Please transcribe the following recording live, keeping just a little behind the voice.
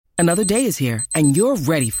Another day is here, and you're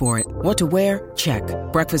ready for it. What to wear? Check.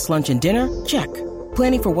 Breakfast, lunch, and dinner? Check.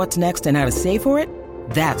 Planning for what's next and how to save for it?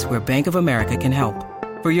 That's where Bank of America can help.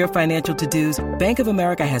 For your financial to-dos, Bank of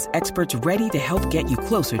America has experts ready to help get you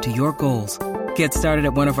closer to your goals. Get started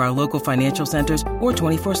at one of our local financial centers or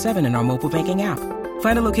 24/7 in our mobile banking app.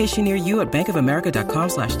 Find a location near you at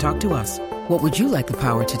bankofamerica.com/talktous. What would you like the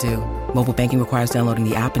power to do? Mobile banking requires downloading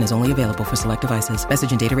the app and is only available for select devices.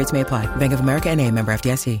 Message and data rates may apply. Bank of America N.A., member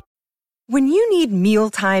FDIC. When you need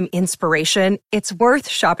mealtime inspiration, it's worth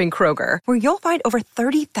shopping Kroger, where you'll find over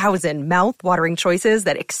 30,000 mouth-watering choices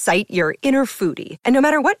that excite your inner foodie. And no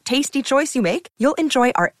matter what tasty choice you make, you'll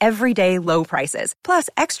enjoy our everyday low prices, plus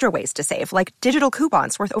extra ways to save, like digital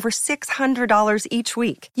coupons worth over $600 each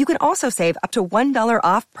week. You can also save up to $1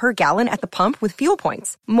 off per gallon at the pump with fuel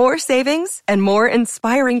points. More savings and more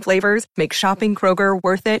inspiring flavors make shopping Kroger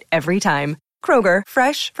worth it every time. Kroger,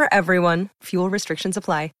 fresh for everyone. Fuel restrictions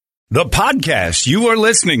apply. The podcast you are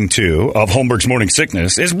listening to of Holmberg's Morning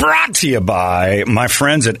Sickness is brought to you by my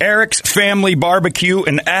friends at Eric's Family Barbecue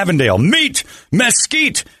in Avondale. Meet,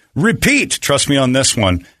 mesquite, repeat. Trust me on this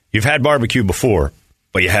one. You've had barbecue before,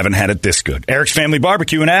 but you haven't had it this good. Eric's Family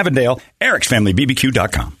Barbecue in Avondale,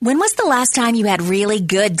 ericsfamilybbq.com. When was the last time you had really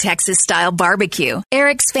good Texas-style barbecue?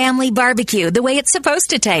 Eric's Family Barbecue, the way it's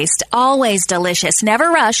supposed to taste. Always delicious,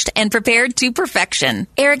 never rushed, and prepared to perfection.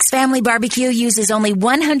 Eric's Family Barbecue uses only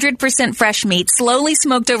 100% fresh meat, slowly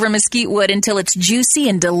smoked over mesquite wood until it's juicy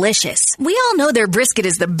and delicious. We all know their brisket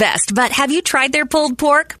is the best, but have you tried their pulled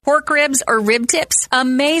pork ribs, or rib tips?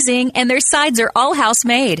 Amazing, and their sides are all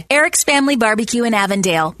house-made. Eric's Family Barbecue in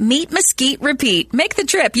Avondale. Meet, mesquite, repeat. Make the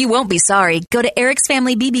trip. You won't be sorry. Go to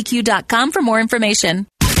ericsfamilybbq.com for more information.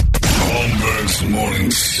 Holmberg's Morning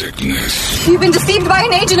Sickness. You've been deceived by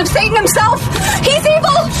an agent of Satan himself. He's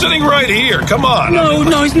evil. Sitting right here. Come on.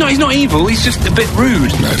 No, he's not evil. He's just a bit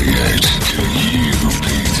rude. 98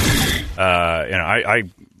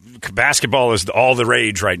 KUPD. Basketball is all the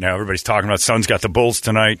rage right now. Everybody's talking about Suns got the Bulls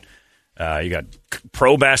tonight. You got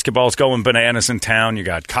pro basketball's going bananas in town. You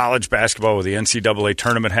got college basketball with the NCAA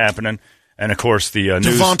tournament happening. And, of course, the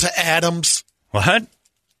news. Devonta Adams. What?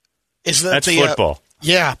 That's football.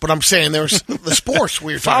 Yeah, but I'm saying there's the sports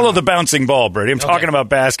weird. Follow the bouncing ball, Brady. I'm talking about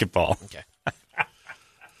basketball. Okay.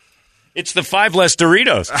 It's the 5 less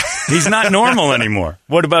Doritos. He's not normal anymore.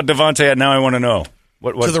 What about Devonta? Now I want to know.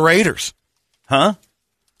 What? To the Raiders. Huh?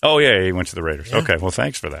 Oh, yeah, he went to the Raiders. Yeah. Okay, well,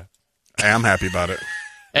 thanks for that. I'm happy about it.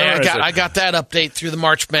 Hey, I got that update through the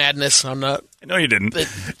March Madness. I'm not. No, you didn't. It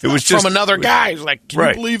was just from another guy. He's like, can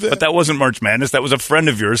you believe it? But that wasn't March Madness. That was a friend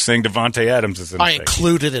of yours saying Devonta Adams is in I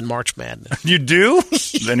included in March Madness. You do?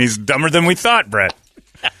 Then he's dumber than we thought, Brett.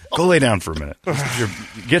 Go lay down for a minute.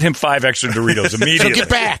 Get him 5 extra Doritos immediately. So get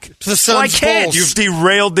back to the Suns. Well, I can't. Bulls. You've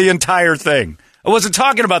derailed the entire thing. I wasn't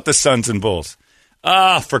talking about the Suns and Bulls.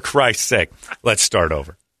 For Christ's sake. Let's start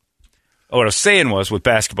over. What I was saying was, with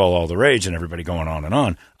basketball all the rage and everybody going on and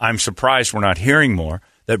on, I'm surprised we're not hearing more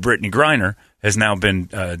that Brittany Griner has now been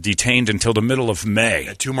detained until the middle of May.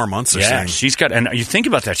 Yeah, 2 more months. Yeah, she's got, and you think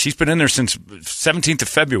about that, she's been in there since 17th of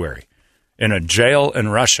February in a jail in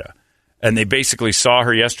Russia. And they basically saw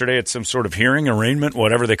her yesterday at some sort of hearing, arraignment,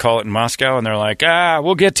 whatever they call it in Moscow, and they're like,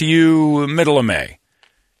 we'll get to you middle of May.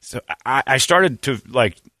 So I started to,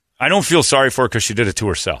 I don't feel sorry for her because she did it to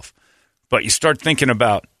herself. But you start thinking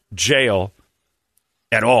about jail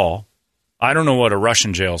at all. I don't know what a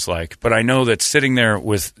Russian jail's like, but I know that sitting there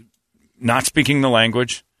with not speaking the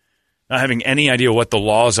language, not having any idea what the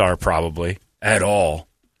laws are probably at all.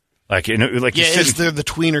 Is there the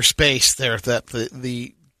tweener space there that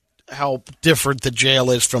the how different the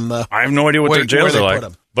jail is from the? I have no idea what their jails are like.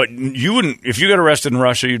 But you wouldn't, if you got arrested in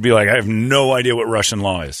Russia, you'd be like, I have no idea what Russian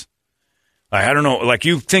law is. I don't know. Like,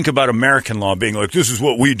 you think about American law being like, this is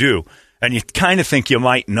what we do. And you kind of think you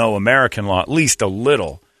might know American law at least a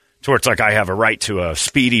little, to where it's like, I have a right to a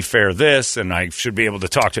speedy, fair this, and I should be able to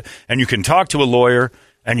talk to. And you can talk to a lawyer,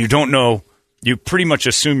 and you don't know. You pretty much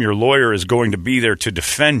assume your lawyer is going to be there to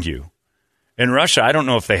defend you. In Russia, I don't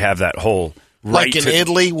know if they have that whole right. Like in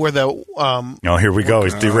Italy, where the no, here we go.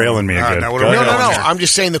 He's derailing me again. No. I'm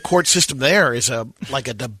just saying the court system there is like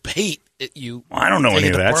a debate. I don't know any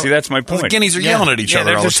of that. See, that's my point. Well, the guineas are yelling at each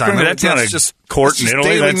other all the time. That's not a court in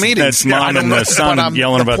Italy. That's mom and the son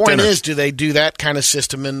yelling about dinner. The point is, do they do that kind of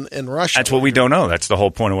system in Russia? That's what we don't know. That's the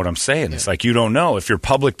whole point of what I'm saying. Yeah. It's like, you don't know if your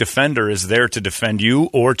public defender is there to defend you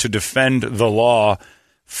or to defend the law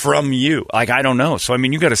from you? Like, I don't know. So, I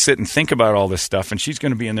mean, you got to sit and think about all this stuff, and she's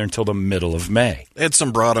going to be in there until the middle of May. They had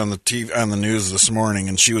some broad on the TV, on the news this morning,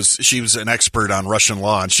 and she was an expert on Russian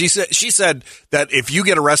law, and she said that if you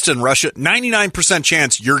get arrested in Russia, 99%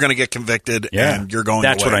 chance you're going to get convicted and you're going.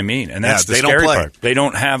 That's away. what I mean, and that's the scary part. They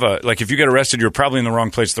don't have if you get arrested, you're probably in the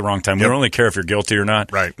wrong place at the wrong time. We don't really care if you're guilty or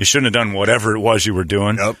not. Right. You shouldn't have done whatever it was you were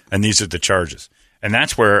doing, and these are the charges. And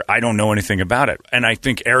that's where I don't know anything about it. And I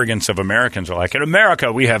think arrogance of Americans are like, in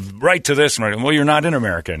America, we have right to this. And well, you're not in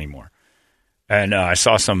America anymore. And I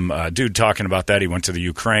saw some dude talking about that. He went to the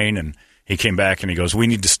Ukraine, and he came back, and he goes, we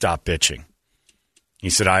need to stop bitching.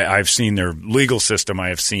 He said, I've seen their legal system. I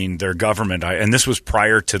have seen their government. And this was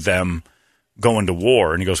prior to them going to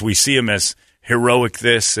war. And he goes, we see them as heroic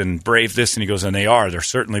this and brave this. And he goes, and they are. They're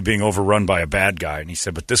certainly being overrun by a bad guy. And he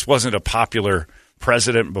said, but this wasn't a popular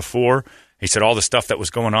president before. He said all the stuff that was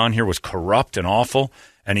going on here was corrupt and awful.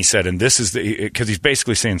 And he said, and this is because he's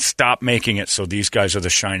basically saying, stop making it so these guys are the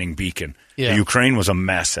shining beacon. Yeah. The Ukraine was a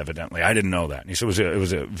mess, evidently. I didn't know that. And he said it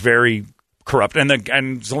was a very corrupt. And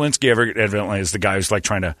Zelensky evidently is the guy who's like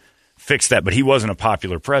trying to fix that, but he wasn't a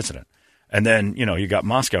popular president. And then, you got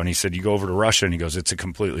Moscow, and he said, you go over to Russia, and he goes, it's a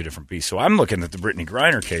completely different beast. So I'm looking at the Brittany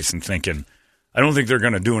Griner case and thinking, I don't think they're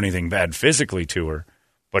going to do anything bad physically to her,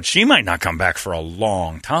 but she might not come back for a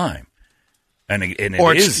long time. And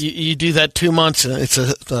you do that 2 months, and it's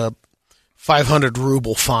a 500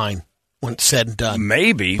 ruble fine when it's said and done.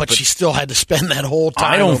 Maybe, but she still had to spend that whole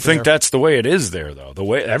time. I don't think that's the way it is there, though. The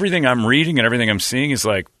way everything I'm reading and everything I'm seeing is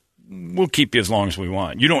like, we'll keep you as long as we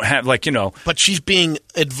want. You don't have But she's being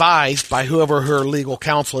advised by whoever her legal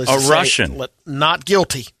counsel is. A Russian, not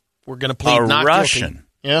guilty. We're going to plead not Russian.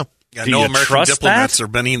 Guilty. Yeah, no American diplomats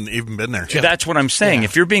have even been there. Yeah. That's what I'm saying. Yeah.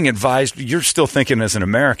 If you're being advised, you're still thinking as an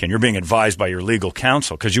American. You're being advised by your legal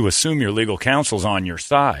counsel because you assume your legal counsel's on your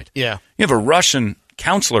side. Yeah. You have a Russian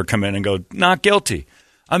counselor come in and go, not guilty.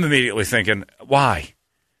 I'm immediately thinking, why?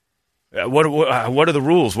 What are the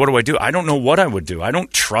rules? What do I do? I don't know what I would do. I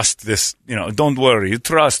don't trust this. Don't worry.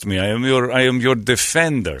 Trust me. I am your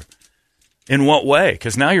defender. In what way?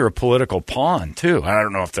 Because now you're a political pawn, too. I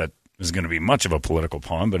don't know if that is going to be much of a political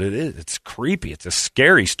pawn, but it is. It's creepy. It's a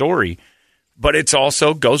scary story, but it's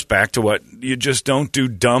also goes back to what you just don't do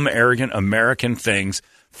dumb, arrogant American things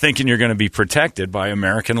thinking you're going to be protected by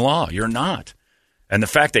American law. You're not. And the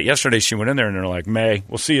fact that yesterday she went in there and they're like, May,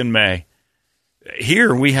 we'll see you in May.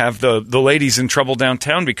 Here we have the ladies in trouble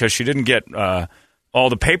downtown because she didn't get all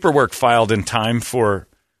the paperwork filed in time for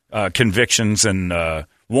convictions and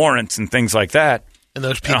warrants and things like that. And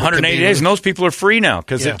those people 180 days, and those people are free now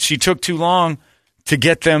because she took too long to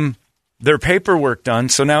get them their paperwork done.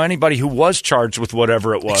 So now anybody who was charged with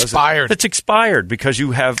whatever it was, it's expired because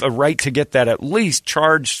you have a right to get that at least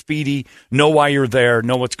charged, speedy, know why you're there,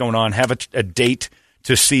 know what's going on, have a date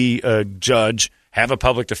to see a judge, have a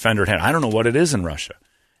public defender at hand. I don't know what it is in Russia,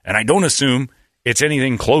 and I don't assume it's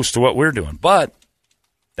anything close to what we're doing. But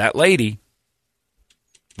that lady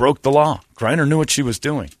broke the law. Griner knew what she was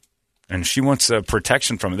doing. And she wants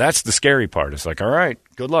protection from it. That's the scary part. It's like, all right,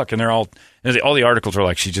 good luck. And they're all the articles are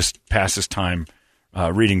like, she just passes time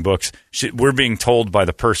reading books. We're being told by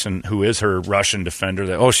the person who is her Russian defender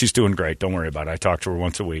that, she's doing great. Don't worry about it. I talk to her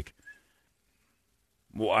once a week.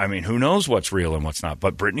 Well, I mean, who knows what's real and what's not?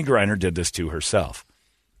 But Brittany Griner did this to herself.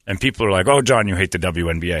 And people are like, oh, John, you hate the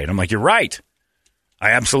WNBA. And I'm like, you're right.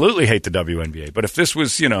 I absolutely hate the WNBA. But if this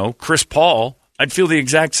was, Chris Paul, I'd feel the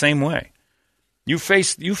exact same way. You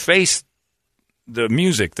face the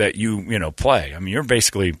music that you play. I mean, you're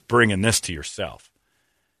basically bringing this to yourself.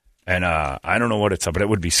 And I don't know what it's up, but it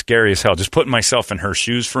would be scary as hell. Just putting myself in her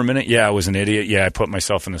shoes for a minute. Yeah, I was an idiot. Yeah, I put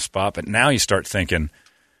myself in the spot. But now you start thinking,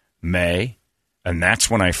 May, and that's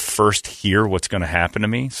when I first hear what's going to happen to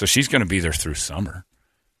me. So she's going to be there through summer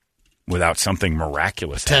without something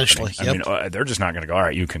miraculous potentially. Happening. I mean, they're just not going to go, all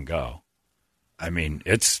right, you can go. I mean,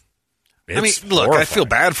 it's look, I feel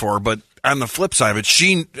bad for her, but on the flip side of it,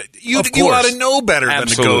 you ought to know better than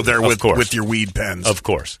to go there with your weed pens. Of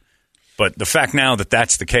course. But the fact now that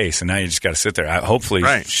that's the case, and now you just got to sit there. Hopefully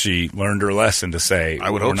she learned her lesson to say,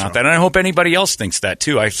 I would hope not so. that. And I hope anybody else thinks that,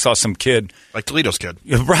 too. I saw some kid. Like Toledo's kid.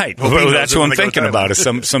 Right. Well, that's what I'm thinking about is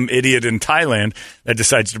some idiot in Thailand that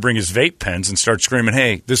decides to bring his vape pens and start screaming,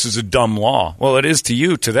 hey, this is a dumb law. Well, it is to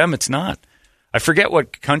you. To them, it's not. I forget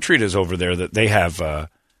what country it is over there that they have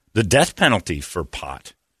the death penalty for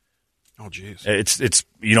pot. Oh, jeez. It's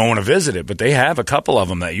you don't want to visit it, but they have a couple of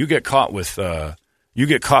them that you get caught with. You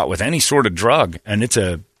get caught with any sort of drug, and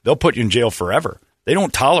they'll put you in jail forever. They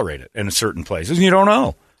don't tolerate it in certain places, and you don't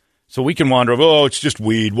know. So we can wander. Oh, it's just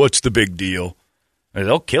weed. What's the big deal? And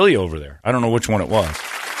they'll kill you over there. I don't know which one it was.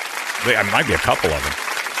 It might be a couple of them.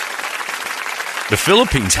 The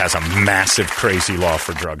Philippines has a massive, crazy law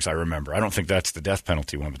for drugs, I remember. I don't think that's the death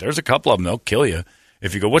penalty one, but there's a couple of them. They'll kill you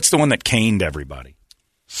if you go, what's the one that caned everybody?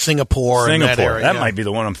 Singapore. And that area. That might be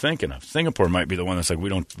the one I'm thinking of. Singapore might be the one that's like, we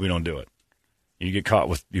don't do it. You get caught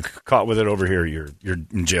with it over here, you're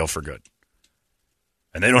in jail for good.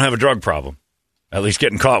 And they don't have a drug problem. At least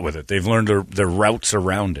getting caught with it. They've learned their routes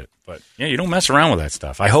around it. But, yeah, you don't mess around with that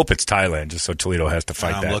stuff. I hope it's Thailand, just so Toledo has to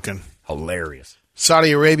fight that. I'm looking. Hilarious.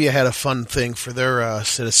 Saudi Arabia had a fun thing for their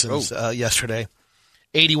citizens yesterday.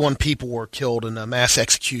 81 people were killed in a mass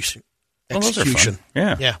execution. Those are fun.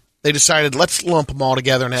 Yeah. They decided, let's lump them all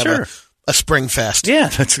together and have a spring fest. Yeah,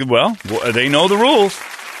 they know the rules.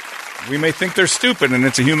 We may think they're stupid and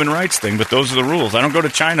it's a human rights thing, but those are the rules. I don't go to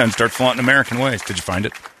China and start flaunting American ways. Did you find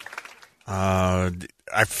it?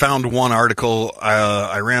 I found one article.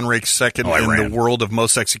 Iran ranks second in the world of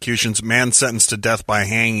most executions. Man sentenced to death by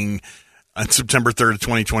hanging on September 3rd of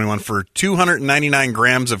 2021 for 299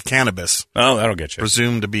 grams of cannabis. Oh, that'll get you.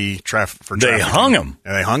 Presumed to be trafficking. They hung him.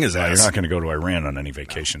 Yeah, they hung his ass. You're not going to go to Iran on any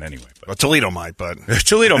vacation anyway. But. Well, Toledo might, but...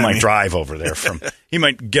 Toledo might drive over there. He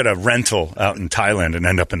might get a rental out in Thailand and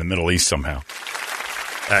end up in the Middle East somehow.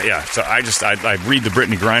 So I read the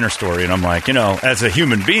Brittany Griner story, and I'm like, as a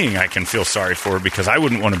human being, I can feel sorry for her because I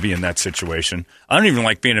wouldn't want to be in that situation. I don't even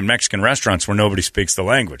like being in Mexican restaurants where nobody speaks the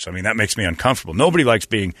language. I mean, that makes me uncomfortable. Nobody likes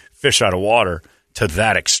being fish out of water to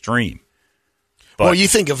that extreme. But, well, you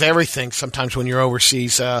think of everything sometimes when you're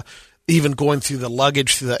overseas, even going through the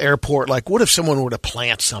luggage through the airport. Like, what if someone were to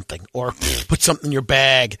plant something or put something in your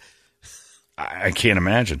bag? I can't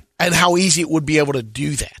imagine. And how easy it would be able to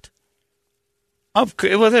do that.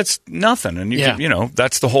 Well, that's nothing. And,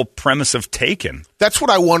 that's the whole premise of Taken. That's what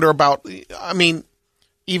I wonder about. I mean,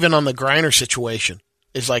 even on the Griner situation,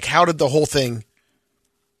 is like, how did the whole thing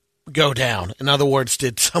go down? In other words,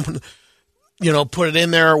 did someone, put it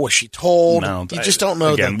in there? Was she told? No, you just don't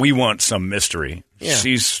know. Again, we want some mystery. Yeah.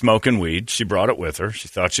 She's smoking weed. She brought it with her. She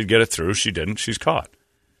thought she'd get it through. She didn't. She's caught.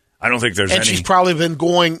 I don't think there's any... And she's probably been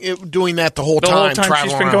doing that the whole time. The whole time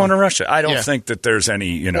she's been going to Russia. I don't think that there's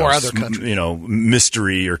any, or other countries.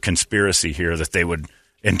 Mystery or conspiracy here that they would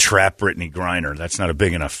entrap Brittany Griner. That's not a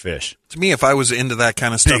big enough fish. To me, if I was into that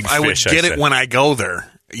kind of stuff, I would get it when I go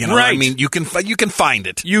there. Right. I mean, you can find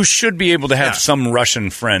it. You should be able to have some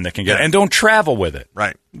Russian friend that can get it. And don't travel with it.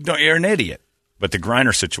 Right. You're an idiot. But the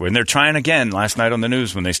Griner situation, they're trying again last night on the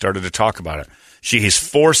news when they started to talk about it. She is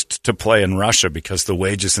forced to play in Russia because the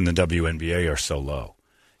wages in the WNBA are so low.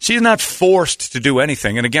 She's not forced to do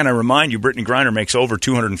anything. And again, I remind you, Brittany Griner makes over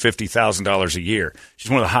 $250,000 a year. She's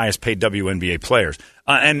one of the highest paid WNBA players.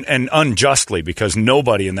 And unjustly, because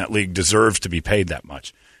nobody in that league deserves to be paid that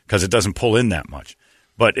much because it doesn't pull in that much.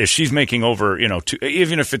 But if she's making over,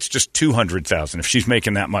 even if it's just $200,000, if she's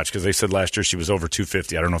making that much, because they said last year she was over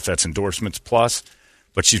 $250,000. I don't know if that's endorsements plus,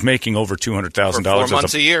 but she's making over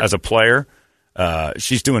 $200,000 as a player.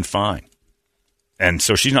 She's doing fine. And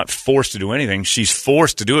so she's not forced to do anything. She's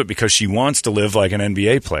forced to do it because she wants to live like an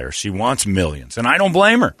NBA player. She wants millions. And I don't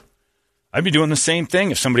blame her. I'd be doing the same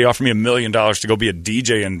thing if somebody offered me $1 million to go be a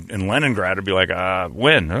DJ in Leningrad. I'd be like,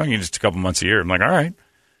 when? I need just a couple months a year. I'm like, all right.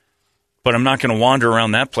 But I'm not going to wander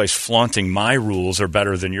around that place flaunting my rules are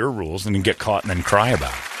better than your rules and then get caught and then cry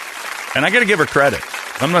about it. And I got to give her credit.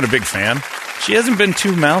 I'm not a big fan. She hasn't been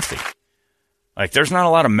too mouthy. Like, there's not a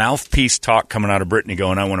lot of mouthpiece talk coming out of Brittany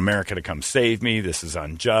going, I want America to come save me. This is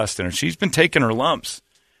unjust. And she's been taking her lumps.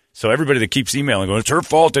 So everybody that keeps emailing going, it's her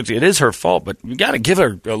fault. It is her fault. But you got to give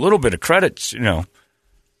her a little bit of credit.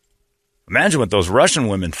 Imagine what those Russian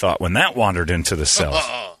women thought when that wandered into the cells.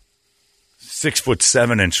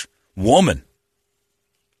 6'7" woman.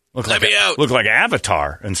 Looked like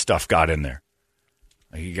Avatar and stuff got in there.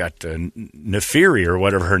 You got Neferi or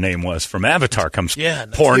whatever her name was from Avatar comes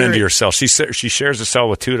pouring into your cell. She shares a cell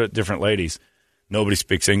with two different ladies. Nobody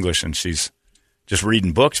speaks English, and she's just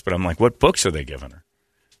reading books. But I'm like, what books are they giving her?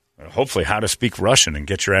 Hopefully How to Speak Russian and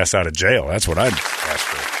Get Your Ass Out of Jail. That's what I'd ask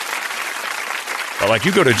for. But like,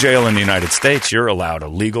 you go to jail in the United States, you're allowed a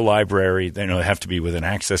legal library. They have to be within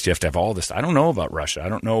access. You have to have all this. I don't know about Russia. I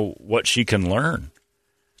don't know what she can learn.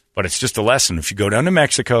 But it's just a lesson. If you go down to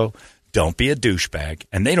Mexico, don't be a douchebag.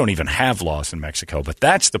 And they don't even have laws in Mexico. But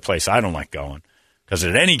that's the place I don't like going. Because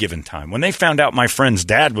at any given time, when they found out my friend's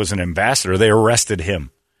dad was an ambassador, they arrested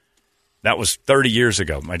him. That was 30 years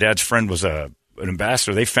ago. My dad's friend was an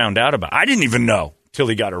ambassador. They found out about it. I didn't even know till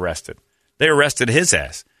he got arrested. They arrested his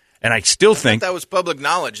ass. And I still think that was public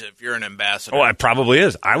knowledge if you're an ambassador. Oh, it probably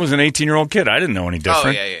is. I was an 18-year-old kid. I didn't know any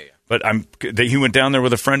different. Oh, yeah. But he went down there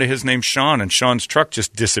with a friend of his named Sean, and Sean's truck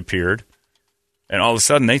just disappeared. And all of a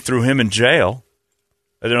sudden, they threw him in jail.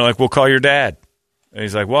 And they're like, we'll call your dad. And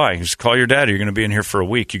he's like, why? He just call your dad. You're going to be in here for a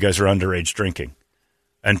week. You guys are underage drinking.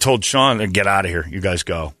 And told Sean, get out of here. You guys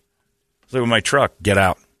go. He's like, with my truck, get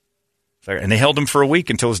out. And they held him for a week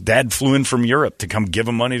until his dad flew in from Europe to come give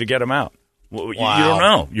him money to get him out. Well, wow. You don't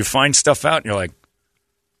know. You find stuff out and you're like,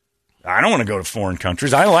 I don't want to go to foreign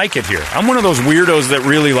countries. I like it here. I'm one of those weirdos that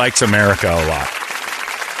really likes America a lot.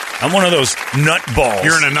 I'm one of those nutballs.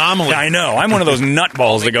 You're an anomaly. I know. I'm one of those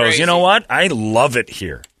nutballs that goes, you know what? I love it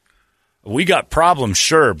here. We got problems,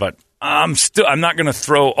 sure, but I'm not going to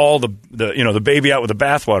throw all the baby out with the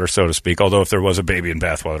bathwater, so to speak. Although if there was a baby in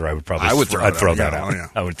bathwater, I'd throw that out. Yeah.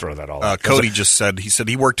 I would throw that all out. Cody just said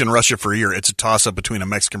he worked in Russia for a year. It's a toss up between a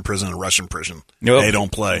Mexican prison and a Russian prison. Nope. They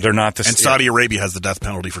don't play. They're not the And Saudi Arabia has the death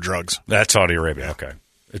penalty for drugs. That's Saudi Arabia. Okay,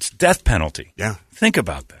 it's death penalty. Yeah, think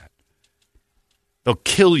about that. They'll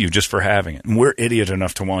kill you just for having it. And we're idiot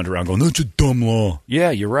enough to wander around going, that's a dumb law.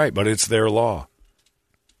 Yeah, you're right, but it's their law.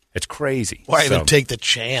 It's crazy. Why even take the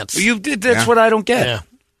chance? That's what I don't get.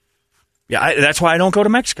 Yeah, that's why I don't go to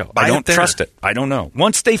Mexico. I don't trust it. I don't know.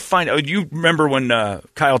 Once they find out, you remember when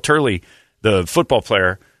Kyle Turley, the football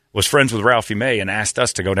player, was friends with Ralphie May and asked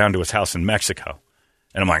us to go down to his house in Mexico.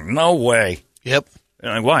 And I'm like, no way. Yep.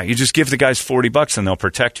 And I'm like, why? You just give the guys $40 and they'll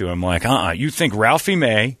protect you. I'm like, you think Ralphie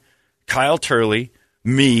May, Kyle Turley,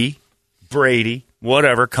 me, Brady,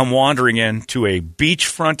 whatever, come wandering into a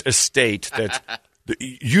beachfront estate that's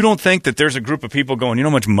you don't think that there's a group of people going, you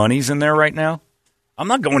know how much money's in there right now? I'm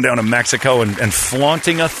not going down to Mexico and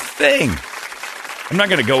flaunting a thing. I'm not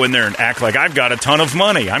going to go in there and act like I've got a ton of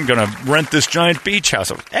money. I'm going to rent this giant beach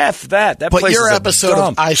house. F that. That but place your is episode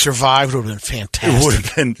of I Survived would have been fantastic. It would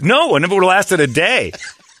have been. No, and it would have lasted a day.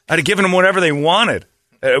 I'd have given them whatever they wanted.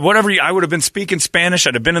 I would have been speaking Spanish.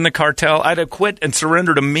 I'd have been in the cartel. I'd have quit and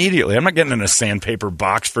surrendered immediately. I'm not getting in a sandpaper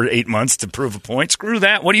box for 8 months to prove a point. Screw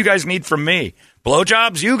that. What do you guys need from me?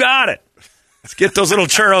 Blowjobs? You got it. Let's get those little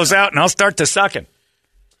churros out, and I'll start to sucking.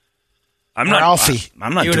 Ralphie,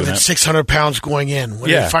 I'm not he would doing have been that. 600 pounds going in. When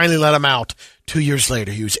they finally let him out 2 years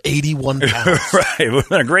later, he was 81 pounds. Right. It would have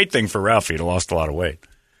been a great thing for Ralphie. He'd have lost a lot of weight.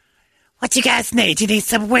 What you guys need? You need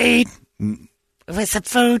some weed? With some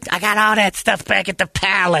food? I got all that stuff back at the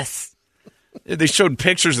palace. They showed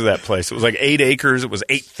pictures of that place. It was like 8 acres. It was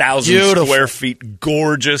 8,000 square feet.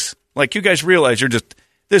 Gorgeous. Like, you guys realize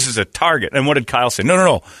this is a target. And what did Kyle say?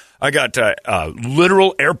 No. I got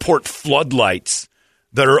literal airport floodlights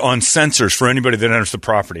that are on sensors for anybody that enters the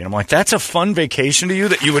property. And I'm like, that's a fun vacation to you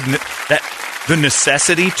that you would the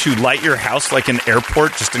necessity to light your house like an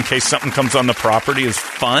airport just in case something comes on the property is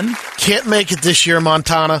fun? Can't make it this year,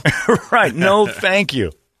 Montana. Right. No, thank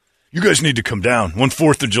you. You guys need to come down.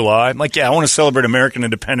 4th of July. I'm like, yeah, I want to celebrate American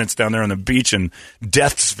independence down there on the beach in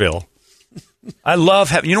Deathsville. I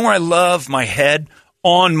love you know where I love my head?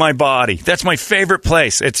 On my body. That's my favorite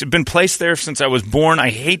place. It's been placed there since I was born. I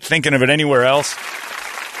hate thinking of it anywhere else.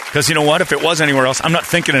 Because you know what? If it was anywhere else, I'm not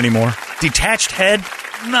thinking anymore. Detached head,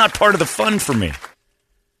 not part of the fun for me.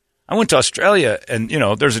 I went to Australia, and,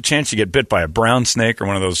 there's a chance you get bit by a brown snake or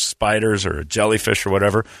one of those spiders or a jellyfish or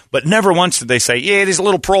whatever. But never once did they say, yeah, there's a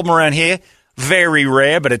little problem around here. Very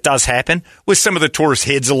rare, but it does happen. With some of the tourists'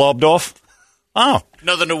 heads lobbed off. Oh.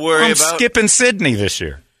 Nothing to worry I'm about. Skipping Sydney this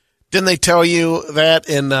year. Didn't they tell you that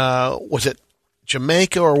in, was it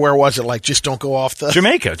Jamaica or where was it? Like, just don't go off the...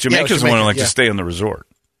 Jamaica. Jamaica's the one to stay on the resort.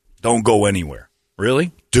 Don't go anywhere.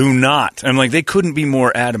 Really? Do not. I'm like, they couldn't be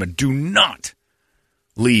more adamant. Do not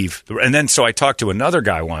leave. And then, so I talked to another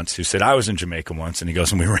guy once who said, I was in Jamaica once, and he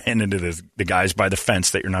goes, and we ran into the guys by the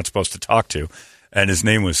fence that you're not supposed to talk to. And his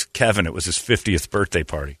name was Kevin. It was his 50th birthday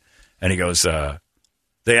party. And he goes, and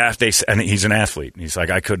he's an athlete. And he's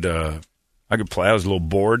like, I could play. I was a little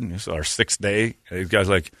bored. And it's our 6th day. And the guy's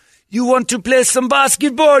like, you want to play some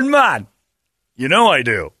basketball, man? You know I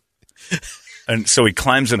do. And so he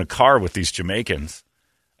climbs in a car with these Jamaicans,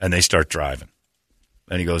 and they start driving.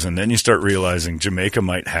 And he goes, and then you start realizing Jamaica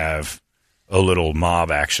might have a little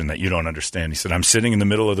mob action that you don't understand. He said, I'm sitting in the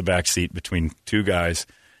middle of the back seat between two guys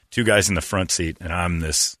in the front seat, and I'm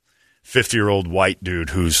this 50-year-old white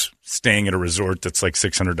dude who's staying at a resort that's like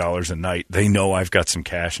 $600 a night. They know I've got some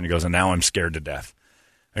cash. And he goes, and now I'm scared to death.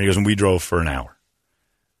 And he goes, and we drove for an hour.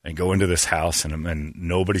 And go into this house, and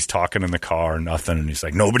nobody's talking in the car, nothing. And he's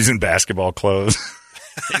like, nobody's in basketball clothes.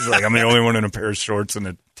 He's like, I'm the only one in a pair of shorts and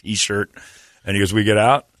a T-shirt. And he goes, we get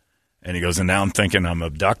out. And he goes, and now I'm thinking I'm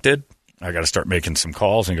abducted. I got to start making some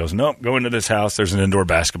calls. And he goes, nope, go into this house. There's an indoor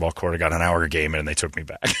basketball court. I got an hour game in, and they took me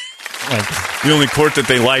back. Like, the only court that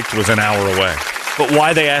they liked was an hour away. But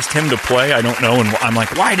why they asked him to play, I don't know. And I'm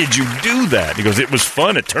like, why did you do that? He goes, it was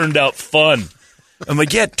fun. It turned out fun. I'm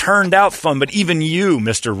like, yeah, it turned out fun, but even you,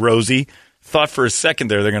 Mr. Rosie, thought for a second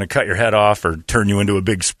there they're going to cut your head off or turn you into a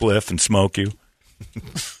big spliff and smoke you.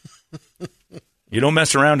 You don't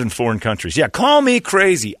mess around in foreign countries. Yeah, call me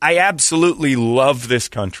crazy. I absolutely love this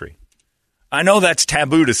country. I know that's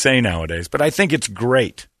taboo to say nowadays, but I think it's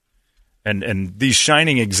great. And these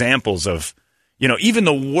shining examples of, even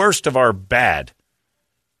the worst of our bad,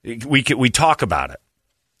 we talk about it.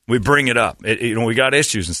 We bring it up. We got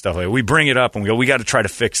issues and stuff like that. We bring it up and we go, we got to try to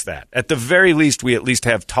fix that. At the very least, we at least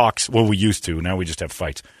have talks. Well, we used to. Now we just have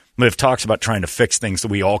fights. We have talks about trying to fix things that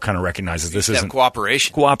we all kind of recognize as this isn't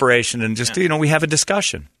cooperation. Cooperation and just, we have a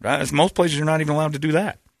discussion. Right? Most places you're not even allowed to do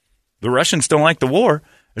that. The Russians don't like the war.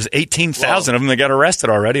 There's 18,000 of them that got arrested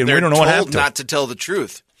already, and we don't know what happened to them. Not to tell the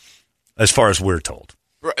truth. As far as we're told.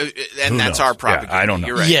 And that's our propaganda. Yeah, I don't know.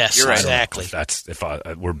 You're right. Yes, You're right. exactly.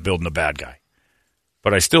 We're building a bad guy.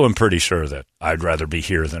 But I still am pretty sure that I'd rather be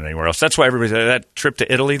here than anywhere else. That's why everybody that trip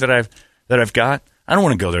to Italy that I've got, I don't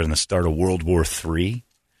want to go there in the start of World War III.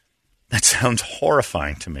 That sounds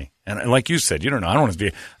horrifying to me. And like you said, you don't know. I don't want to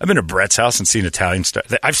be. I've been to Brett's house and seen Italian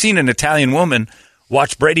stuff. I've seen an Italian woman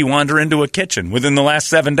watch Brady wander into a kitchen within the last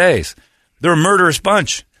 7 days. They're a murderous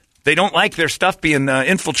bunch. They don't like their stuff being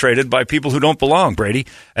infiltrated by people who don't belong, Brady.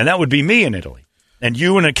 And that would be me in Italy. And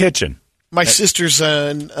you in a kitchen. My sister's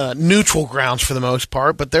neutral grounds for the most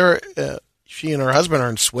part, but she and her husband are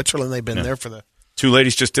in Switzerland. They've been there for the... Two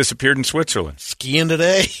ladies just disappeared in Switzerland. Skiing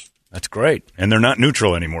today. That's great. And they're not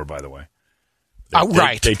neutral anymore, by the way.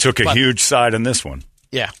 Right. They took a huge side on this one.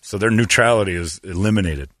 Yeah. So their neutrality is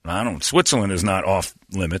eliminated. Switzerland is not off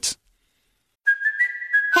limits.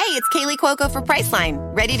 Hey, it's Kaylee Cuoco for Priceline.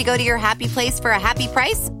 Ready to go to your happy place for a happy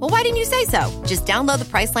price? Well, why didn't you say so? Just download the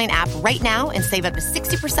Priceline app right now and save up to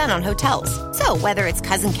 60% on hotels. So whether it's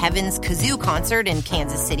Cousin Kevin's Kazoo Concert in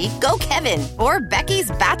Kansas City, go Kevin, or Becky's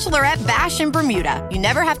Bachelorette Bash in Bermuda, you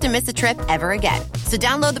never have to miss a trip ever again. So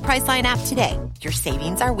download the Priceline app today. Your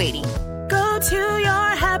savings are waiting. Go to your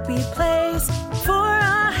happy place for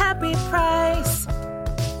a happy price.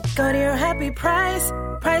 Go to your happy price,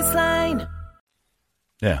 Priceline.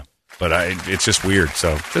 Yeah, but it's just weird.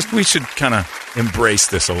 So we should kind of embrace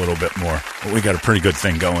this a little bit more. We got a pretty good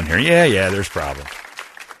thing going here. Yeah, there's problems.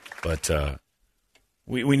 But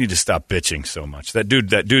we need to stop bitching so much. That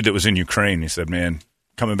dude that was in Ukraine, he said, man,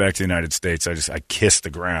 coming back to the United States, I kissed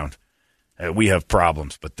the ground. We have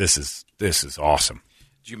problems, but this is awesome.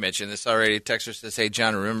 Did you mention this already? Texter says, hey,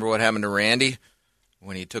 John, remember what happened to Randy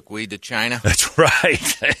when he took weed to China? That's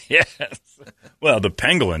right. Yes. Well, the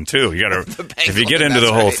pangolin, too. You got to. If you get into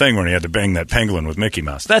the whole thing when he had to bang that pangolin with Mickey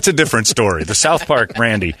Mouse, that's a different story. The South Park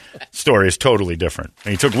Randy story is totally different.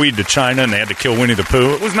 And he took weed to China, and they had to kill Winnie the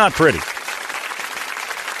Pooh. It was not pretty.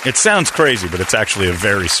 It sounds crazy, but it's actually a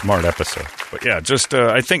very smart episode. But yeah, just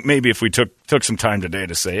I think maybe if we took some time today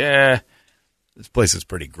to say, this place is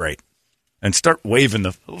pretty great, and start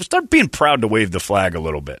being proud to wave the flag a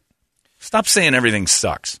little bit. Stop saying everything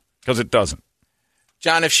sucks, because it doesn't.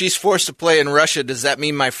 John, if she's forced to play in Russia, does that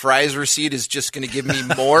mean my Fry's receipt is just going to give me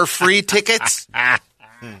more free tickets?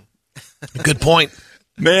 Good point.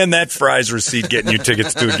 Man, that Fry's receipt getting you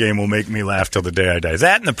tickets to a game will make me laugh till the day I die.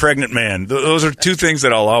 That and the pregnant man. Those are two things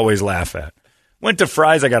that I'll always laugh at. Went to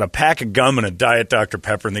Fry's, I got a pack of gum and a Diet Dr.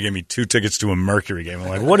 Pepper, and they gave me 2 tickets to a Mercury game. I'm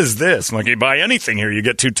like, what is this? I'm like, you buy anything here, you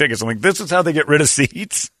get 2 tickets. I'm like, this is how they get rid of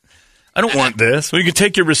seats? I don't want this. Well, you can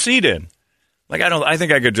take your receipt in. Like, I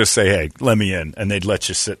think I could just say, hey, let me in, and they'd let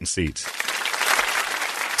you sit in seats.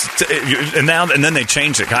 And then they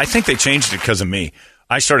changed it. I think they changed it because of me.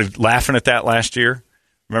 I started laughing at that last year.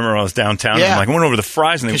 Remember when I was downtown? Yeah. I'm like, I went over to the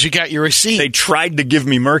Fry's. Because you got your receipt. They tried to give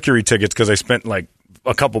me Mercury tickets because I spent like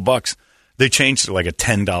a couple bucks. They changed it to like a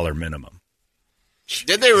 $10 minimum.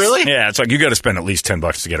 Did they really? Yeah, it's like you got to spend at least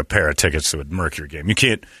 $10 to get a pair of tickets to a Mercury game. You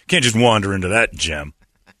can't just wander into that gem.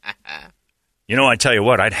 You know, I tell you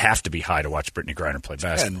what, I'd have to be high to watch Brittany Griner play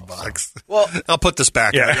basketball. $10. So. Well, I'll put this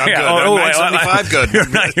back. Yeah, I'm good. I'm $9.75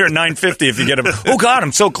 good. You're $9.50 if you get them. Oh, God,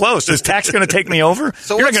 I'm so close. Is tax going to take me over?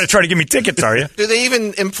 So you're not going to try to give me tickets, are you? Do they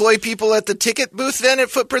even employ people at the ticket booth then at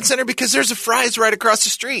Footprint Center? Because there's a Fry's right across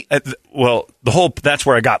the street. Well, that's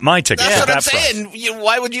where I got my tickets. That's what I'm saying.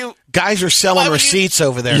 Why would you? Guys are selling receipts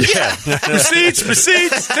over there. Yeah. Receipts,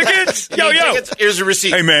 tickets. Yo. Tickets. Here's a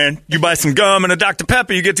receipt. Hey, man, you buy some gum and a Dr.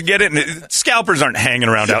 Pepper, you get to get it. And scalpers aren't hanging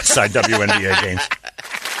around outside WNBA games.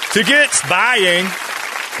 Tickets, buying.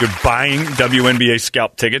 You're buying WNBA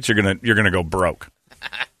scalp tickets, you're gonna go broke.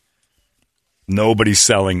 Nobody's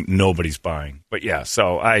selling, nobody's buying. But yeah,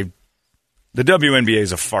 so the WNBA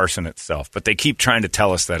is a farce in itself, but they keep trying to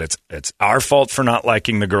tell us that it's our fault for not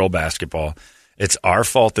liking the girl basketball. It's our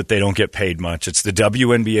fault that they don't get paid much. It's the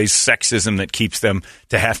WNBA's sexism that keeps them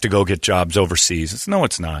to have to go get jobs overseas. No,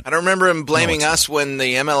 it's not. I don't remember him blaming us when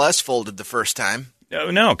the MLS folded the first time.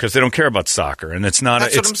 No, because they don't care about soccer, and it's not.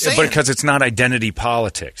 That's what I'm saying. But because it's not identity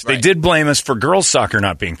politics. Right. They did blame us for girls' soccer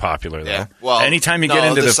not being popular, though. Yeah. Well, anytime you get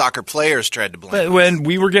into the soccer players tried to blame us. When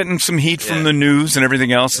we were getting some heat from the news and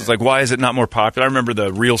everything else, it's like, why is it not more popular? I remember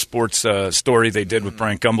the Real Sports story they did with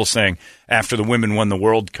Brian Gumbel saying after the women won the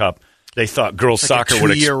World Cup, they thought girls' soccer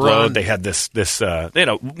would explode. Run. They had they had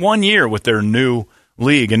 1 year with their new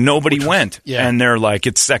league, and nobody went. Yeah. And they're like,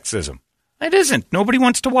 it's sexism. It isn't. Nobody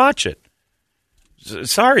wants to watch it.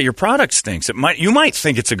 Sorry, your product stinks. You might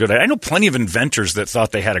think it's a good idea. I know plenty of inventors that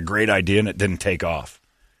thought they had a great idea and it didn't take off.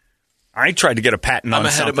 I tried to get a patent on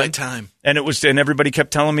something. I'm ahead of my time. And everybody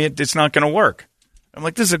kept telling me it's not going to work. I'm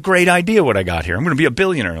like, this is a great idea what I got here. I'm going to be a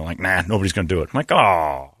billionaire. I'm like, nah, nobody's going to do it. I'm like,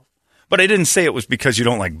 oh. But I didn't say it was because you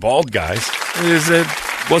don't like bald guys.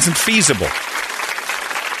 It wasn't feasible.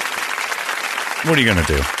 What are you going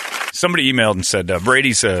to do? Somebody emailed and said,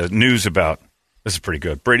 Brady's news about... This is pretty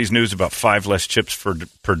good. Brady's news about 5 less chips per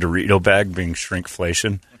Dorito bag being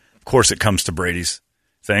shrinkflation. Of course, it comes to Brady's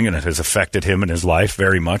thing, and it has affected him in his life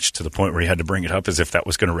very much to the point where he had to bring it up as if that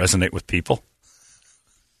was going to resonate with people.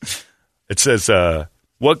 It says,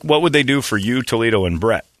 what would they do for you, Toledo, and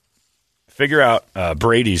Brett? Figure out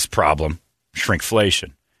Brady's problem,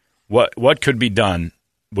 shrinkflation. What could be done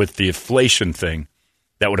with the inflation thing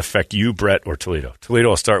that would affect you, Brett, or Toledo? Toledo,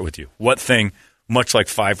 I'll start with you. What thing, much like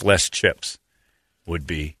 5 less chips, would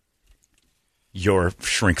be your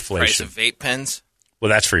shrinkflation? Price of vape pens? Well,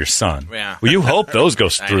 that's for your son. Yeah. Well, you hope those go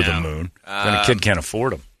through the moon. Then a kid can't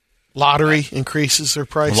afford them. Lottery increases their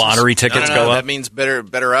prices. Lottery tickets go up. That means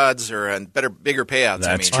better odds or bigger payouts.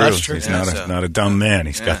 That's true. That's true. He's not a dumb man.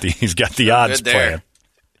 He's got the odds plan.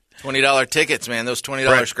 $20 tickets, man. Those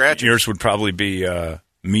 $20 scratchers. Yours would probably be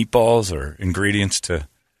meatballs or ingredients to.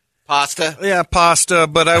 Pasta? Yeah, pasta,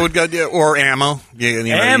 but I would go, or ammo.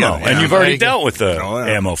 Ammo. And you've already dealt with the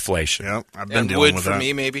ammo-flation. Yeah, I've been wood dealing with for that.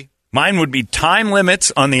 me, maybe? Mine would be time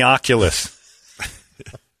limits on the Oculus.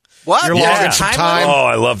 What? You're logging some time. Oh,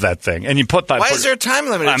 I love that thing. And you put that. Why is there a time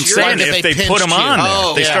limit? I'm saying if they put them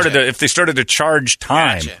on there, if they started to charge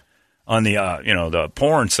time on the the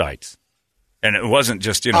porn sites, and it wasn't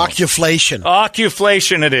just Ocuflation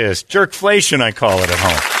it is jerkflation, I call it at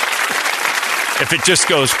home. If it just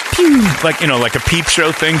goes pew, like a peep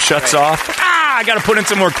show thing shuts off. I got to put in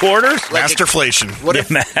some more quarters. Masterflation.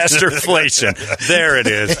 Masterflation. There it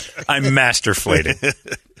is. I'm masterflating.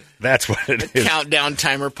 That's what it is. Countdown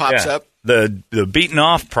timer pops up. The beaten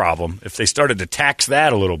off problem, if they started to tax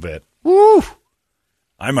that a little bit, woo,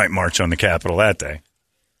 I might march on the Capitol that day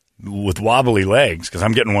with wobbly legs because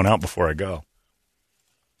I'm getting one out before I go.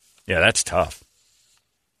 Yeah, that's tough.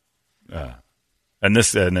 And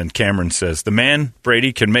then Cameron says, the man,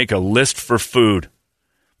 Brady, can make a list for food.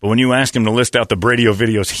 But when you ask him to list out the Brady-O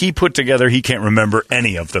videos he put together, he can't remember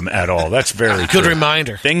any of them at all. That's very good true.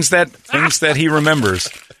 reminder. Things that he remembers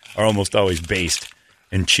are almost always based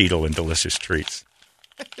in Cheetle and delicious treats.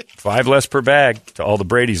 5 less per bag to all the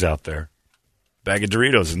Bradys out there. Bag of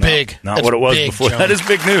Doritos is not what it was before. John. That is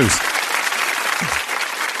big news.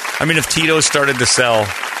 I mean, if Tito's started to sell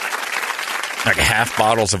like half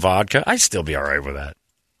bottles of vodka, I'd still be all right with that.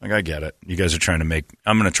 Like, I get it. You guys are trying to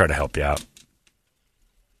I'm going to try to help you out.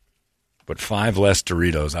 But 5 less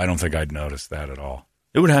Doritos, I don't think I'd notice that at all.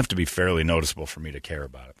 It would have to be fairly noticeable for me to care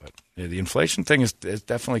about it. But the inflation thing is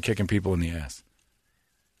definitely kicking people in the ass.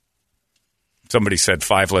 Somebody said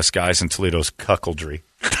 5 less guys in Toledo's cuckoldry.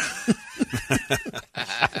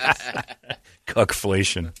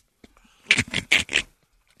 Cuckflation.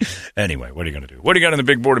 Anyway, what are you going to do? What do you got on the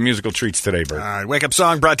big board of musical treats today, Bert? Wake Up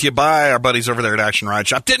Song brought to you by our buddies over there at Action Ride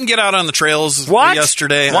Shop. Didn't get out on the trails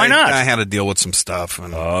yesterday. Why not? I had to deal with some stuff.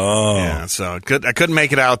 Yeah, so I couldn't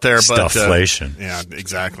make it out there. Stufflation. Yeah,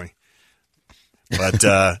 exactly. But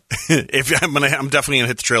I'm definitely going to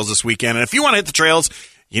hit the trails this weekend. And if you want to hit the trails,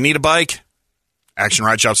 you need a bike, Action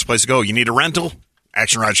Ride Shop's the place to go. You need a rental,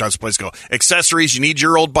 Action Ride Shop's the place to go. Accessories, you need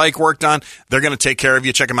your old bike worked on, they're going to take care of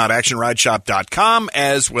you. Check them out, actionrideshop.com,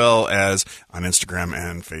 as well as on Instagram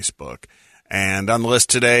and Facebook. And on the list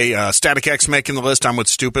today, Static X making the list. I'm with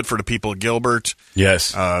Stupid for the people of Gilbert.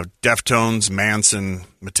 Yes. Deftones, Manson,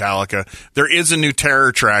 Metallica. There is a new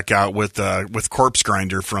Terror track out with Corpse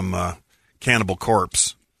Grinder from Cannibal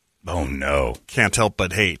Corpse. Oh, no. Can't help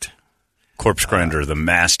but hate. Corpse Grinder, the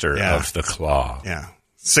master of the claw. Yeah.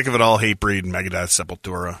 Sick of it all, Hatebreed, Megadeth,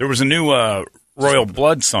 Sepultura. There was a new Royal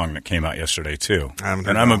Blood song that came out yesterday, too. And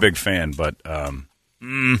I'm a big fan, but...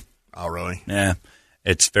 oh, really? Yeah.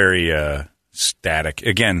 It's very static.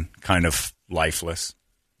 Again, kind of lifeless.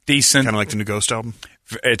 Decent. Kind of like the new Ghost album?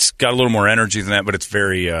 It's got a little more energy than that, but it's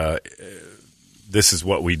very, this is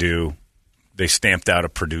what we do. They stamped out a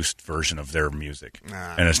produced version of their music.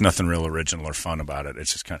 And there's nothing real original or fun about it.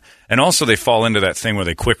 It's just kind of, and also they fall into that thing where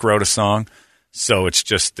they quick wrote a song. So it's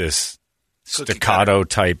just this staccato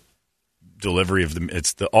type delivery of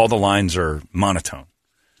all the lines are monotone.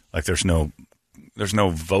 Like there's no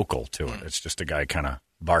vocal to it. It's just a guy kind of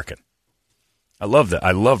barking. I love that.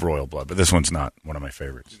 I love Royal Blood, but this one's not one of my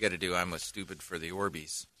favorites. You got to do I'm With Stupid for the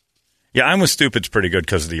Orbeez. Yeah, I'm With Stupid's pretty good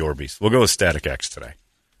because of the Orbeez. We'll go with Static X today.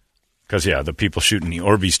 Because, yeah, the people shooting the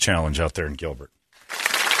Orbeez challenge out there in Gilbert.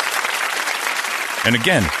 And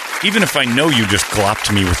again, even if I know you just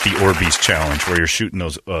glopped me with the Orbeez challenge where you're shooting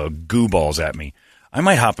those goo balls at me, I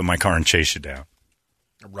might hop in my car and chase you down.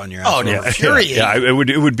 Run your ass over. Yeah, it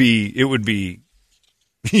would be you would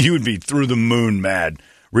be through the moon mad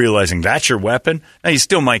realizing that's your weapon. Now, you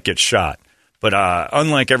still might get shot. But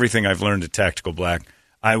unlike everything I've learned at Tactical Black,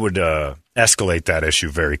 I would escalate that issue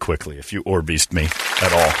very quickly if you Orbeezed me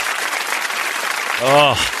at all.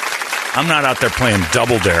 Oh, I'm not out there playing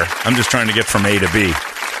Double Dare. I'm just trying to get from A to B.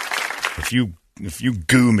 If you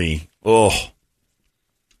goo me,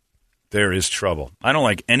 there is trouble. I don't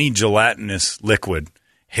like any gelatinous liquid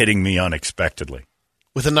hitting me unexpectedly.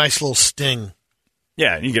 With a nice little sting.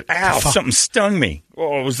 Yeah, and you get, ow, something stung me.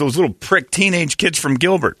 Oh, it was those little prick teenage kids from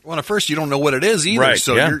Gilbert. Well, at first you don't know what it is either. Right,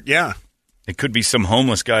 so yeah. It could be some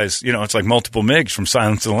homeless guys. You know, it's like multiple MIGs from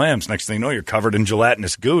Silence of the Lambs. Next thing you know, you're covered in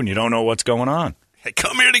gelatinous goo and you don't know what's going on. Hey,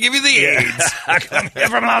 come here to give you the AIDS. I come here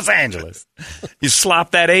from Los Angeles. You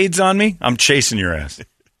slop that AIDS on me, I'm chasing your ass.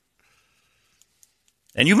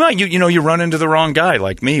 And you might, you run into the wrong guy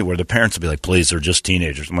like me where the parents will be like, please, they're just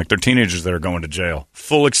teenagers. I'm like, they're teenagers that are going to jail.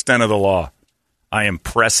 Full extent of the law. I am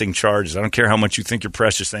pressing charges. I don't care how much you think your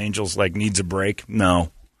precious angels needs a break.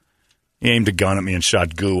 No. He aimed a gun at me and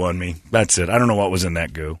shot goo on me. That's it. I don't know what was in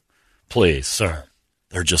that goo. Please, sir.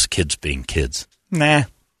 They're just kids being kids. Nah.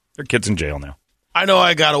 They're kids in jail now. I know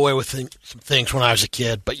I got away with some things when I was a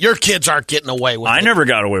kid, but your kids aren't getting away with it. I never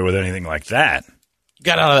got away with anything like that. You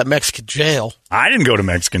got out of that Mexican jail. I didn't go to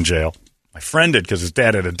Mexican jail. My friend did because his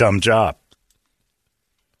dad had a dumb job.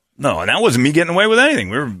 No, and that wasn't me getting away with anything.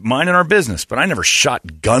 We were minding our business, but I never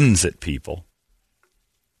shot guns at people.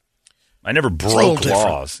 I never broke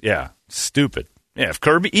laws. Yeah, stupid. Yeah, if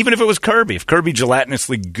Kirby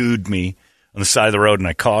gelatinously gooed me on the side of the road and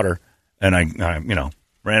I caught her and I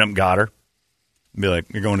ran up and got her, I'd be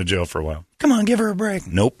like, you're going to jail for a while. Come on, give her a break.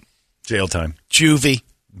 Nope. Jail time. Juvie.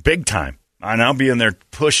 Big time. And I'll be in there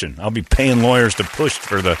pushing. I'll be paying lawyers to push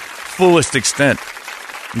for the fullest extent.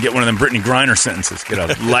 And get one of them Brittany Griner sentences. Get a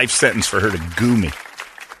life sentence for her to goo me.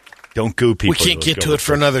 Don't goo people. We can't get to it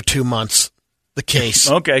for another 2 months. The case.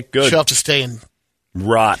 Okay, good. She'll have to stay in.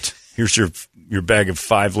 Rot. Here's your bag of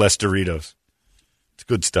 5 less Doritos. It's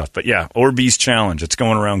good stuff. But yeah, Orbeez challenge. It's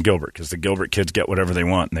going around Gilbert because the Gilbert kids get whatever they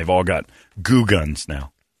want, and they've all got goo guns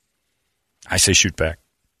now. I say shoot back.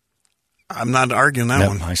 I'm not arguing that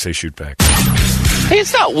one. I say shoot back. Hey,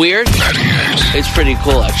 it's not weird. It's pretty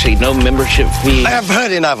cool, actually. No membership fee. I have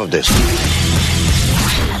heard enough of this.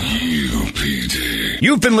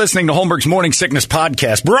 You've been listening to Holmberg's Morning Sickness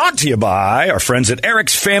Podcast, brought to you by our friends at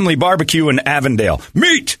Eric's Family Barbecue in Avondale.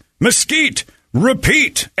 Meet, mesquite,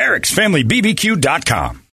 repeat. Eric'sFamilyBBQ.com.